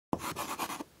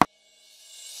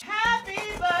Happy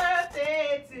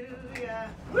birthday to ya.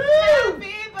 Woo!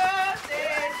 Happy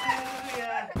birthday to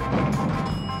ya.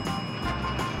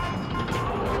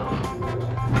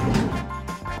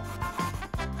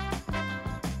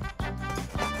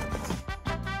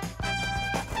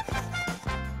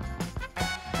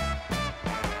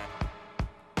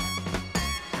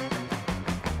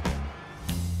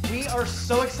 We are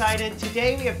so excited.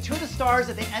 Today we have two of the stars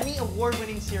of the Emmy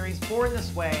award-winning series Born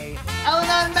This Way.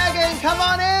 Elena and Megan, come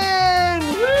on in!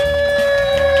 Woo!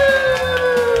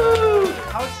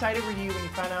 How excited were you when you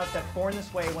found out that Born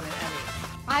This Way won an Emmy?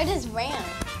 I just ran.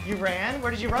 You ran?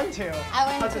 Where did you run to? I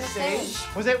went to the stage.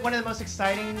 Was it one of the most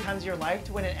exciting times of your life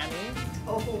to win an Emmy?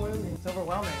 Overwhelming. It's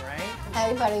overwhelming, right?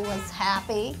 Everybody was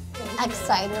happy,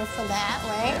 excited for that,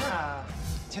 right? Yeah.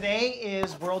 Today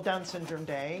is World Down Syndrome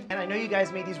Day, and I know you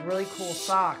guys made these really cool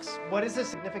socks. What is the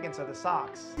significance of the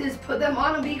socks? Just put them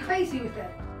on and be crazy with it.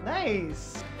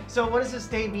 Nice. So what does this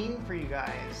day mean for you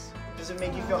guys? Does it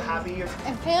make you feel happy? It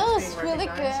feels really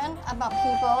good about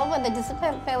people with the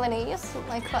disabilities,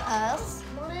 like for us.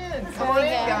 Come on in. Come on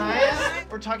in, guys.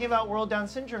 We're talking about World Down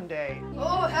Syndrome Day.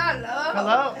 Oh, hello.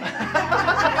 Hello.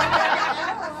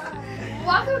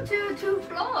 Welcome to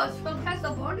 2FLRS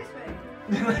from Born This Way.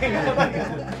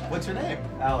 What's your name?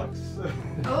 Alex.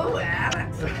 Oh,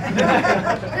 Alex.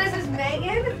 This is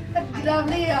Megan,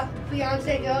 lovely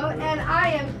fiance girl, and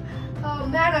I am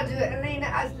manager Elena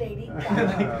as lady.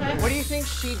 What do you think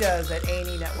she does at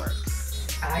A&E Network?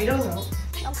 I don't know.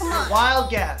 Oh, come on. Wild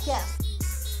guess. Yes.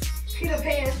 Peter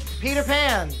Pan. Peter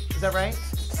Pan. Is that right?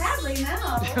 Sadly,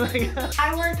 no.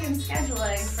 I work in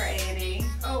scheduling for A&E.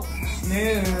 Oh.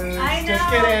 News. I know. Just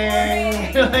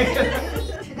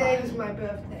kidding. Today was my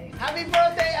birthday. Happy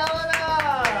birthday,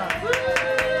 Elena!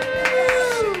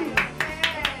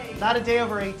 Woo! Not a day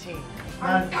over 18.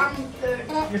 I'm 30.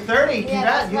 You're 30.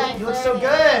 Yeah, Congrats. You look so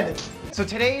good. So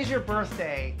today is your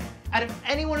birthday. Out of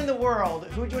anyone in the world,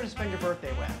 who would you want to spend your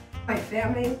birthday with? My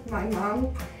family, my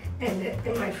mom, and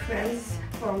my friends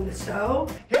from the show.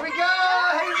 Here we go!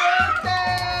 Happy birthday!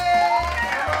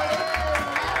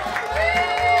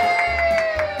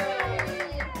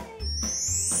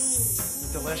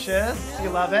 Delicious. You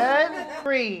love it?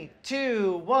 3,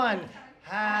 2, 1.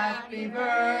 Happy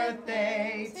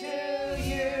birthday to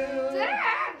you.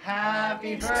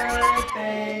 Happy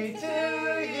birthday to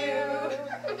you.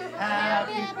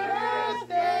 Happy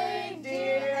birthday,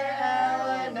 dear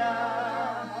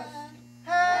Elena.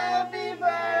 Happy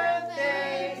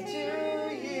birthday to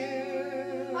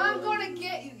you. I'm gonna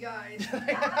get you guys.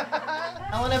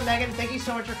 Elena and Megan, thank you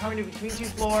so much for coming to Between Two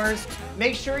Floors.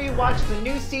 Make sure you watch the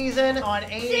new season on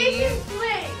A&E. Season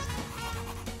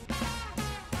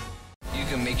 3. You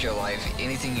can make your life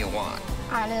anything you want.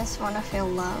 I just want to feel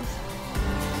love.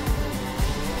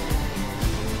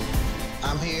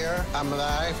 I'm here, I'm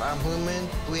alive, I'm human.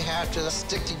 We have to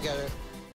stick together.